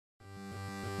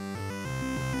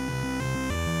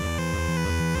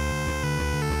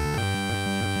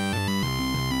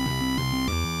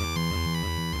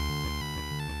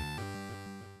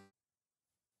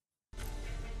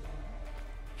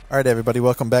All right, everybody,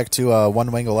 welcome back to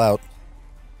One Wangle Out.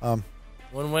 One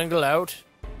Wangle out.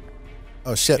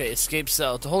 Oh shit! Okay, escape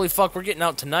cell. Holy fuck, we're getting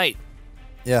out tonight.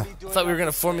 Yeah. I thought we were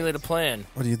gonna formulate a plan.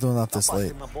 What are you doing out this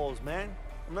late? My balls, man.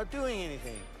 I'm not doing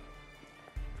anything.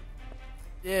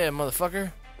 Yeah,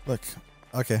 motherfucker. Look.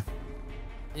 Okay.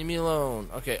 Leave me alone.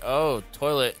 Okay. Oh,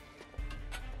 toilet.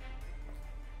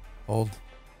 Hold.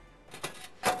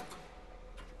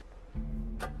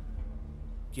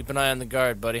 Keep an eye on the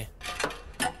guard, buddy.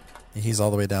 He's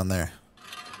all the way down there.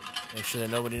 Make sure that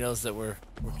nobody knows that we're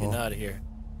getting out of here.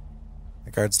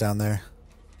 The guard's down there.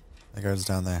 The guard's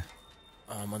down there.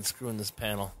 I'm unscrewing this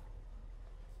panel.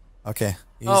 Okay.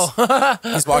 He's, Oh.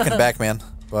 he's walking back, man.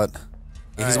 But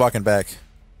he's right. walking back.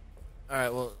 All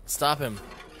right. Well, stop him.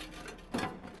 No,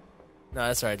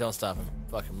 that's all right. Don't stop him.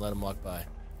 Fuck him. Let him walk by.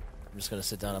 I'm just gonna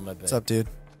sit down on my bed. What's up, dude?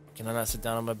 Can I not sit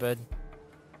down on my bed?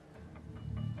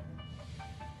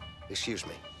 Excuse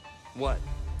me. What?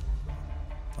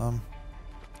 I'm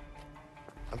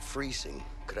freezing.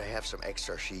 Could I have some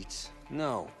extra sheets?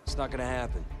 No, it's not gonna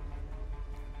happen.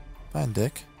 Fine,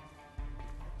 Dick.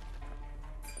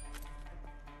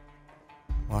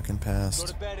 Walking Go past.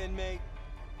 to bed, inmate.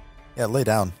 Yeah, lay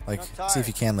down. Like, see if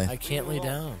you can lay. I can't lay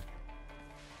down.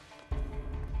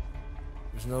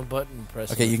 There's no button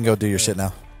pressing. Okay, you can go do your shit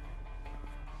now.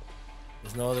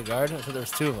 There's no other guard? I thought there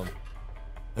was two of them.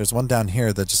 There's one down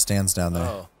here that just stands down there.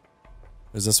 Oh.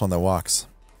 There's this one that walks.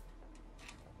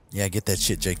 Yeah, get that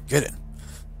shit, Jake. Get it.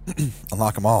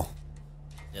 Unlock them all.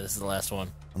 Yeah, this is the last one.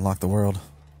 Unlock the world.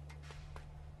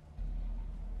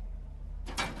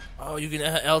 Oh, you can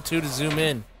L2 to zoom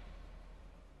in.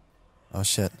 Oh,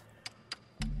 shit.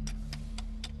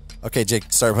 Okay,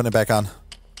 Jake, start putting it back on.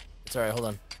 It's alright, hold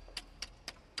on.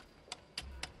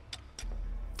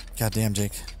 Goddamn,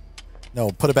 Jake. No,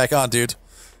 put it back on, dude.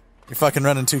 You're fucking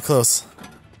running too close.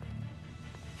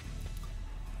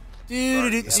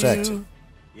 Distract.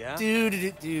 Yeah?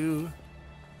 Do.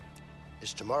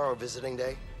 Is tomorrow visiting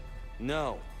day?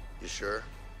 No. You sure?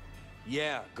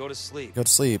 Yeah, go to sleep. Go to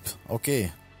sleep.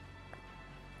 Okay.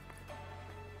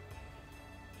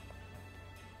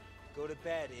 Go to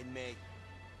bed, inmate.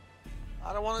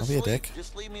 I don't want Don't to be a sleep. dick.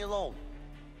 Just leave me alone.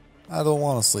 I don't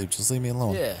want to sleep. Just leave me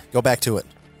alone. Yeah. Go back to it.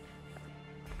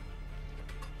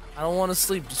 I don't want to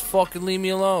sleep. Just fucking leave me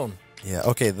alone. Yeah,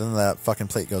 okay, then that fucking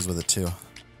plate goes with it, too.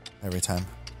 Every time.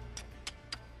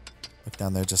 Look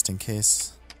down there just in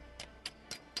case.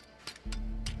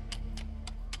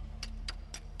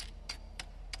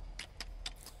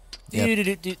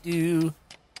 Yep. Do.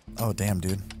 Oh, damn,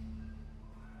 dude.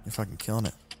 You're fucking killing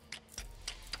it.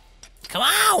 Come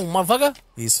on, motherfucker.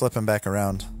 He's flipping back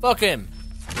around. Fuck him.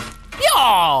 Yeah.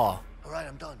 All right,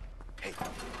 I'm done. Hey,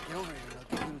 get over here and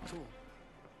I'll give you a tool.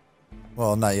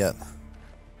 Well, not yet.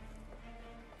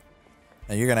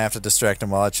 Now you're gonna have to distract him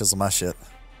while I chisel my shit.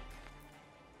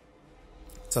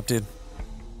 What's up, dude?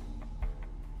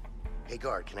 Hey,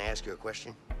 guard, can I ask you a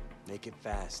question? Make it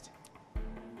fast.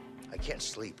 I can't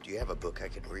sleep. Do you have a book I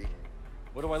can read?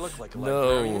 What do I look like? A No.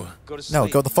 librarian? Go to sleep. No,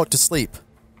 go the fuck to sleep.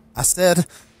 I said,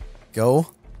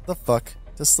 go the fuck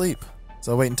to sleep.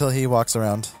 So wait until he walks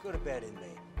around. Go to bed,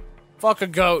 inmate. Fuck a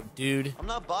goat, dude. I'm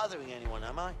not bothering anyone,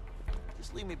 am I?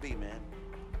 Just leave me be, man.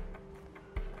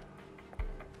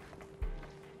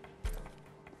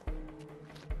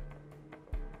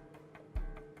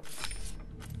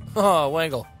 Oh,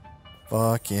 Wangle.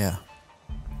 Fuck yeah.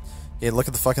 Hey, look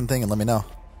at the fucking thing and let me know.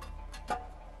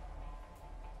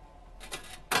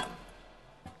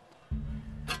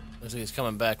 Looks like he's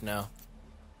coming back now.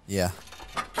 Yeah.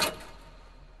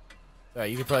 Alright,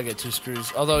 you could probably get 2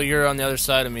 screws. Although you're on the other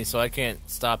side of me, so I can't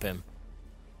stop him.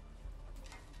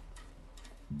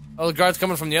 Oh, the guard's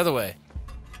coming from the other way.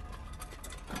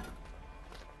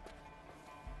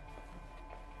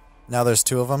 Now there's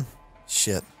 2 of them?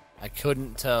 Shit. I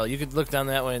couldn't tell. You could look down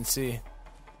that way and see.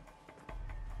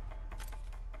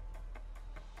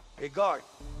 Hey, guard.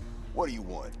 What do you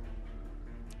want?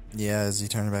 Yeah, is he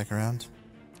turning back around?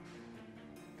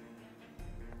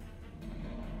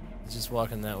 He's just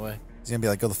walking that way. He's gonna be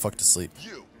like, go the fuck to sleep.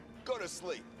 You. Go to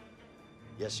sleep.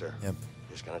 Yes, sir. Yep.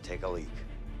 Just gonna take a leak.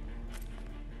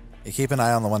 Hey, keep an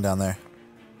eye on the one down there.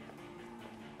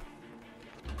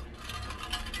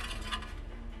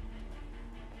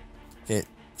 Okay,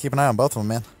 keep an eye on both of them,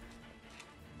 man.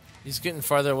 He's getting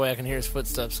farther away. I can hear his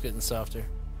footsteps getting softer.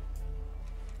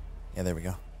 Yeah, there we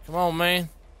go. Come on, man.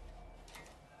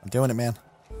 I'm doing it, man.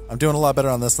 I'm doing a lot better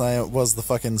on this than I was the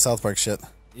fucking South Park shit.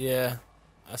 Yeah,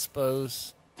 I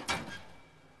suppose.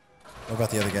 What about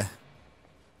the other guy?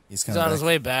 He's He's coming on back. his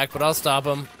way back, but I'll stop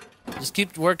him. Just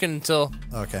keep working until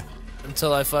Okay.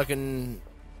 I fucking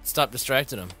stop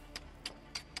distracting him.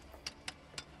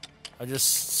 I'll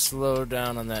just slow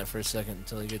down on that for a second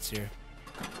until he gets here.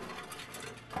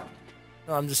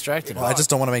 No, I'm distracted. Well, I just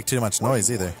don't want to make too much noise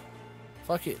either.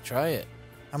 Fuck it, try it.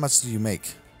 How much do you make?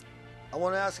 I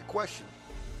want to ask a question.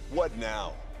 What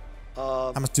now?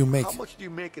 How much do you make? How much do you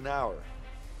make an hour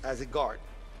as a guard?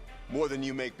 More than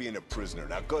you make being a prisoner.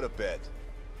 Now go to bed.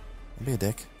 Don't be a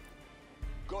dick.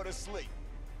 Go to sleep.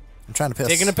 I'm trying to piss.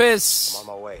 Taking a piss. I'm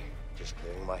on my way. Just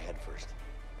clearing my head first.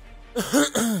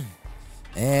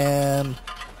 And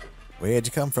where'd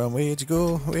you come from? Where'd you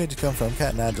go? Where'd you come from?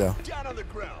 Cat and Joe. Down on the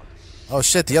ground. Oh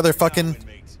shit, the other fucking...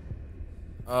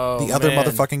 Oh, The other man.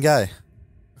 motherfucking guy.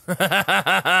 He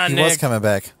was Nick, coming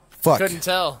back. Fuck. couldn't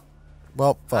tell.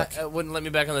 Well, fuck. It wouldn't let me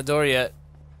back on the door yet.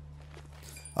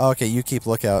 Okay, you keep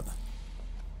lookout.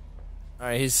 All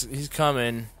right, he's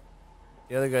coming.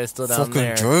 The other guy's still down Fucking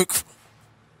there. jerk.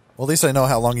 Well, at least I know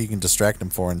how long you can distract him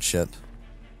for and shit.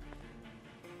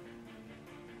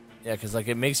 Yeah, because like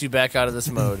it makes you back out of this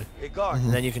mode, Hey, guard.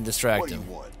 and then you can distract What do you him.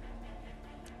 want?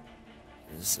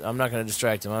 I'm not gonna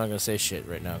distract him. I'm not gonna say shit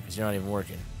right now because you're not even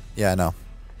working. Yeah, I know.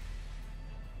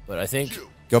 But I think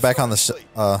Go back on the cell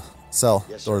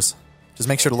Yes, sir. doors. Just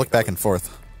make sure to look back and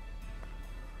forth.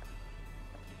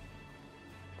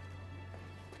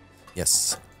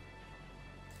 Yes.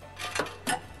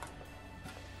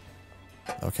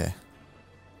 Okay.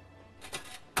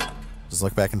 Just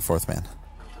look back and forth, man.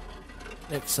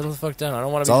 Nick, settle the fuck down. I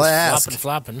don't want That's to be all I just ask.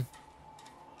 flopping.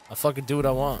 I'll fucking do what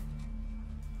I want.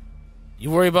 You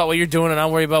worry about what you're doing, and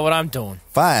I'll worry about what I'm doing.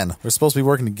 Fine. We're supposed to be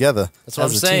working together. That's what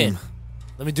as I'm a saying. team.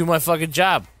 Let me do my fucking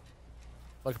job.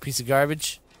 Fucking piece of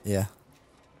garbage. Yeah.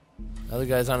 The other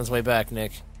guy's on his way back,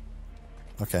 Nick.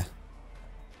 Okay.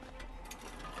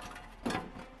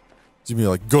 You be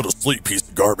like, go to sleep, piece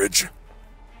of garbage.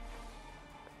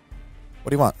 What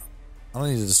do you want? I don't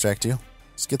need to distract you.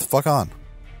 Just get the fuck on.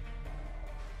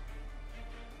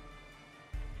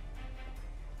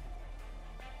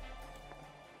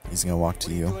 He's gonna walk What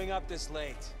to are you you. doing up this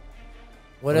late?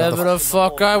 Whatever the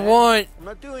fuck I want. I'm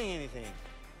not doing anything.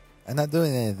 I'm not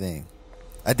doing anything.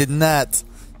 I did not.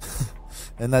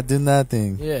 And I do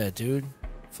nothing. Yeah, dude.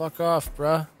 Fuck off,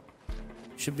 bruh.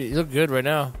 You look good right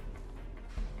now.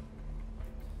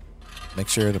 Make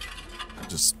sure to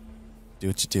just do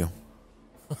what you do.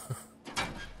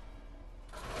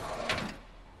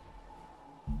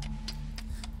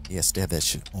 Yeah, stab that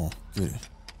shit. Oh, good.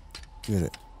 Good.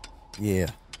 Yeah.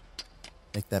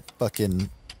 Make that fucking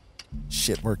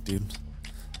shit work, dude.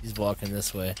 He's walking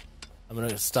this way. I'm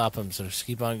gonna stop him, so just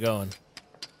keep on going.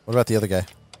 What about the other guy?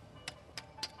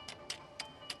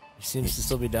 He seems to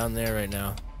still be down there right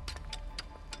now.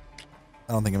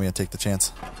 I don't think I'm gonna take the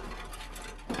chance.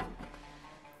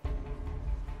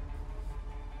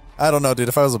 I don't know, dude.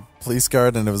 If I was a police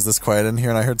guard and it was this quiet in here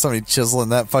and I heard somebody chiseling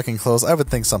that fucking close, I would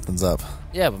think something's up.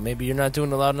 Yeah, but maybe you're not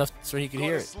doing it loud enough so he can Go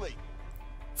hear to it. sleep.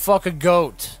 Fuck a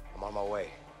goat. I'm on my way.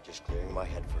 Just clearing my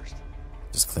head first.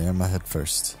 Just clearing my head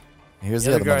first. Here's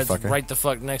The the other other guard's motherfucker. right the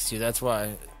fuck next to you. That's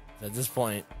why, at this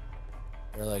point,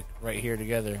 they're like right here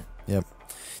together. Yep.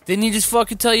 Didn't he just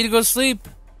fucking tell you to go to sleep?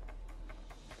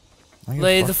 I give a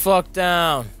Lay fuck. the fuck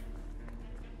down.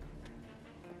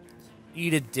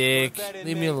 Eat a dick. Put that in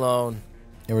Leave me me. alone.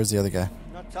 Yeah, where's the other guy?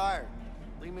 I'm not tired.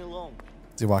 Leave me alone.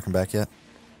 Is he walking back yet?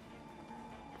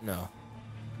 No.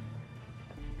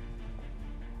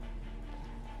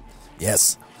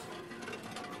 Yes.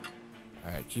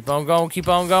 Alright, keep on going, keep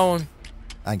on going.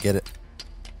 I get it.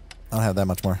 I don't have that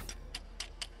much more.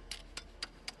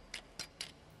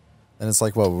 And it's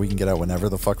like, well, we can get out whenever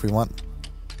the fuck we want.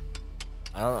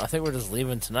 I think we're just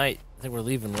leaving tonight. I think we're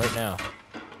leaving right now.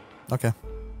 Okay.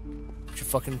 Put your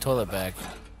fucking toilet back.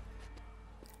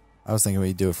 I was thinking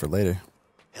we'd do it for later.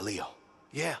 Hey, Leo.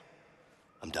 Yeah.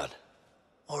 I'm done.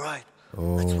 All right.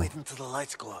 Oh. Let's wait until the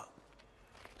lights go out.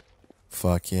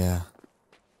 Fuck yeah.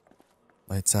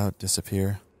 Lights out,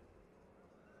 disappear.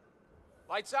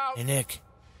 Lights out. Hey, Nick.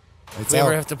 Lights If we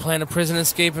ever out. have to plan a prison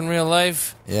escape in real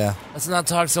life, Yeah. let's not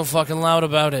talk so fucking loud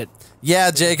about it.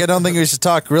 Yeah, Jake, I don't think we should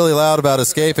talk really loud about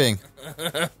escaping.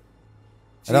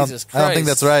 Jesus Christ. I don't think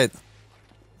that's right.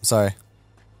 I'm sorry.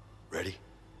 Ready?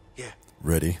 Yeah.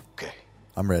 Ready. Okay.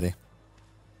 I'm ready.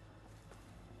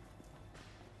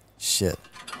 Shit.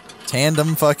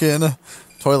 Tandem fucking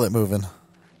toilet moving.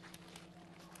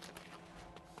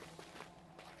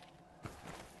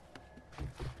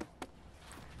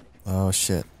 Oh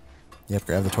shit. Yep,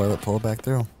 grab the toilet, pull it back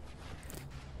through.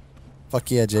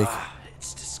 Fuck yeah, Jake.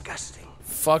 It's disgusting.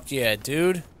 Fuck yeah,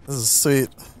 dude. This is sweet.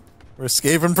 We're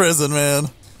escaping prison, man.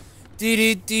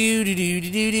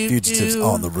 Fugitives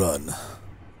on the run.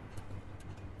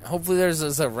 Hopefully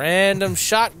there's a random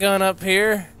shotgun up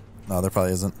here. No, there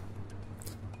probably isn't.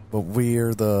 But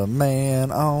we're the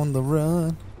man on the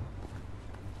run.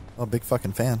 Oh, big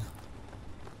fucking fan.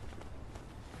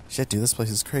 Shit, dude, this place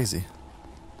is crazy.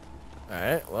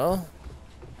 Alright, well.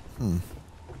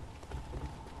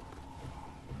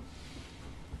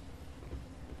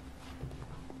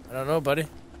 I don't know, buddy.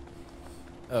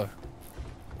 Oh.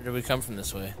 Where did we come from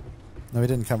this way? No, we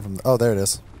didn't come from... Oh, there it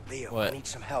is. Leo, What? I need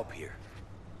some help here.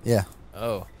 Yeah.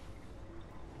 Oh.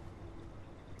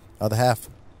 Other half.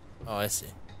 Oh, I see.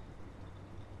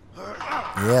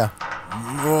 Yeah.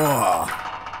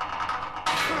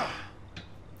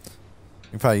 You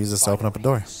can probably use this to open up a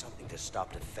door. Something to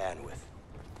stop the fan with.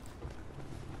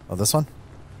 Oh, this one?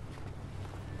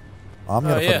 Oh, I'm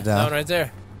gonna Oh, put yeah, it that down. one right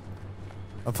there.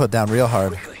 I'll put it down real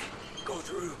hard. Quickly, go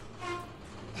through.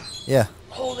 Yeah,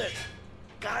 Hold it.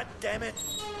 God damn it.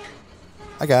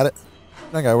 I got it.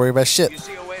 I gotta worry about shit. You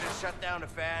see a way to shut down the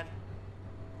fan?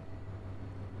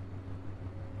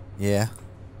 Yeah.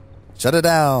 Shut it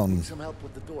down. Need some help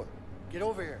with the door. Get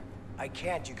over here. I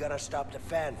can't. You gotta stop the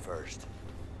fan first.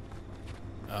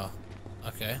 Oh.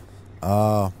 Okay.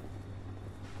 Follow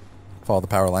the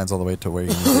power lines all the way to where you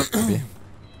need it to be.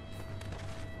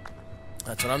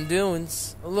 That's what I'm doing.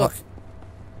 Oh, look.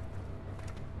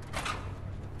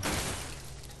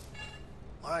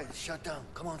 All right, it's shut down.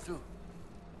 Come on through.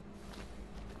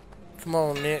 Come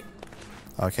on, Nick.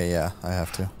 Okay, yeah, I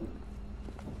have to.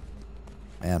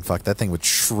 Man, fuck, that thing would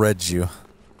shred you.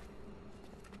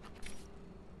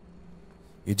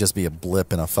 You'd just be a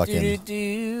blip in a fucking...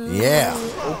 Do-do-do. Yeah.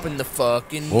 Open the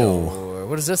fucking Whoa. door.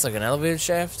 What is this, like an elevator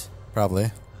shaft?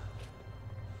 Probably.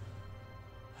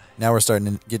 Now we're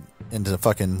starting to get into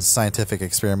fucking scientific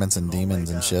experiments and demons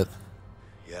and shit.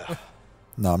 Yeah.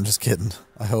 No, I'm just kidding.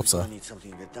 I hope so. I need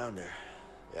something to get down there.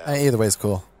 Either way is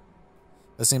cool.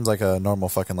 This seems like a normal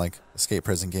fucking, like, escape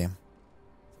prison game.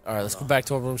 Alright, let's go back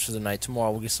to our rooms for the night.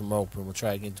 Tomorrow we'll get some rope and we'll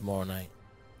try again tomorrow night.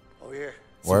 Over here.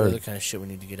 See what Word. other kind of shit we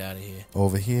need to get out of here.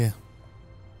 Over here.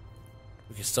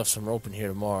 We can stuff some rope in here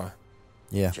tomorrow.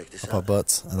 Yeah, Check this up our out.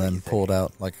 butts and What do then you pull it think?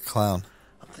 out like a clown.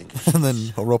 I'm thinking. And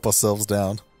then we'll rope ourselves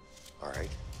down All right.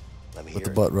 Let me with hear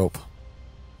the butt rope.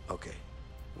 Okay.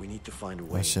 We need to find a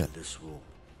way shit. into this room.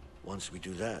 Once we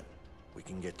do that, we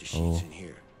can get the sheets Oh. in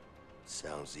here.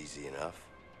 Sounds easy enough.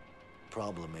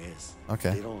 Problem is, Okay.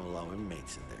 they don't allow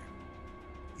inmates in there.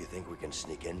 You think we can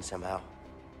sneak in somehow?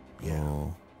 Yeah.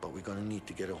 Oh. But we're gonna need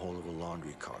to get a hold of a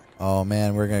laundry cart. Oh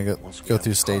man, we're gonna Once we go have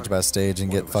through the stage card, by stage and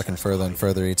one get of us fucking has to further and hide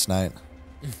further each night.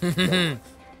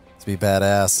 To be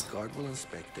badass. The guard will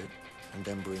inspect it and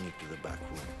then bring it to the back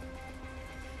room.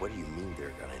 What do you mean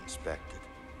they're gonna inspect it?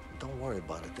 Don't worry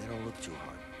about it. They don't look too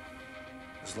hard.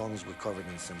 As long as we're covered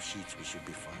in some sheets, we should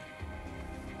be fine.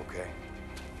 Okay.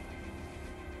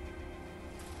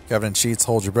 Covered in sheets,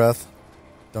 hold your breath.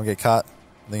 Don't get caught.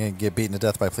 Then you get beaten to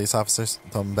death by police officers.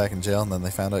 Throw them back in jail, and then they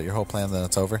found out your whole plan, then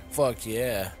it's over. Fuck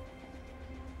yeah.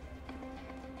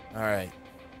 Alright.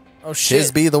 Oh shit.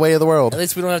 His be the way of the world. At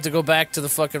least we don't have to go back to the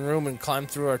fucking room and climb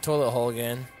through our toilet hole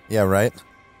again. Yeah, right?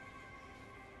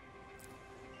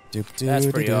 That's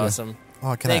pretty awesome.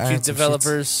 Oh, can I Thank you, iron some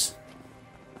developers.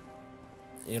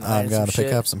 You sheets? know, I'm gonna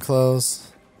pick up some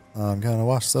clothes. I'm gonna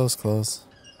wash those clothes.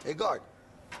 Hey, guard.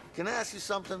 Can I ask you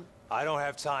something? I don't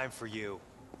have time for you.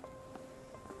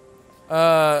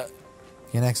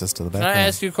 Gain access to the back Can I room.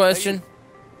 ask you a question?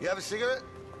 You have a cigarette?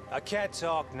 I can't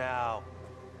talk now.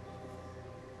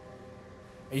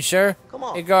 Are you sure? Come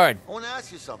on. Hey, guard. I want to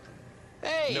ask you something.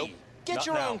 Hey, Nope. get Not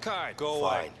your now. own card. Go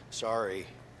away. Fine. Sorry.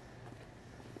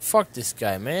 Fuck this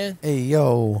guy, man. Hey,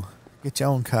 yo. Get your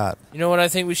own cot. You know what I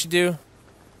think we should do?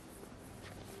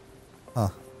 Huh.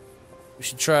 We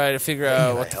should try to figure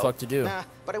out what the fuck to do. Nah,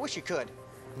 but I wish you could.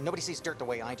 Nobody sees dirt the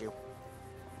way I do.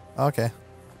 Okay.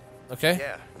 Okay?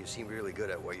 Yeah, you seem really good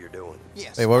at what you're doing.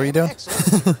 Yes. Wait, what were you I'm doing?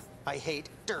 excellent. I hate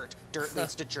dirt. Dirt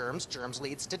leads to germs. Germs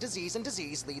leads to disease, and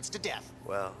disease leads to death.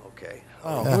 Well, okay.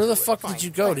 Oh, Yeah. where the fuck Fine, did you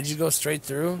go? thanks. Did you go straight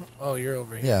through? Oh, you're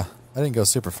over here. Yeah, I didn't go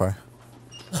super far.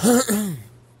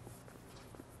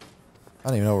 I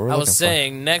don't even know what we're I looking was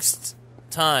saying, next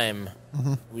time,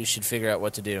 we should figure out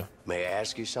what to do. May I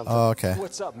ask you something? for. Oh, okay.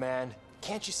 What's up, man?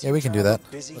 Can't you see? Yeah, we I'm can do trying to that.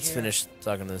 look Busy Let's here? finish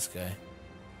talking to this guy.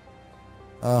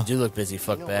 Oh. You do look busy, You know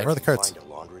fuckback. Where are the carts? Find a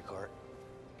laundry cart?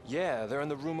 Yeah, they're in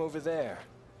the room over there.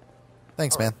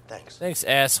 Thanks, man. Thanks. Thanks,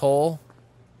 asshole.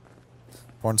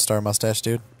 Porn star mustache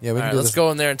dude. Yeah, we can Alright, do let's this. go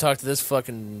in there and talk to this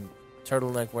fucking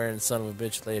turtleneck wearing son of a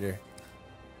bitch later.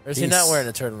 Or is he not Peace. wearing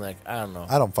a turtleneck? I don't know.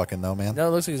 I don't fucking know, man. No,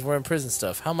 it looks like he's wearing prison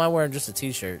stuff. How am I wearing just a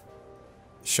t-shirt?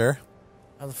 Sure.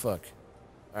 How the fuck?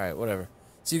 Alright, whatever.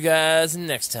 See you guys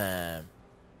next time.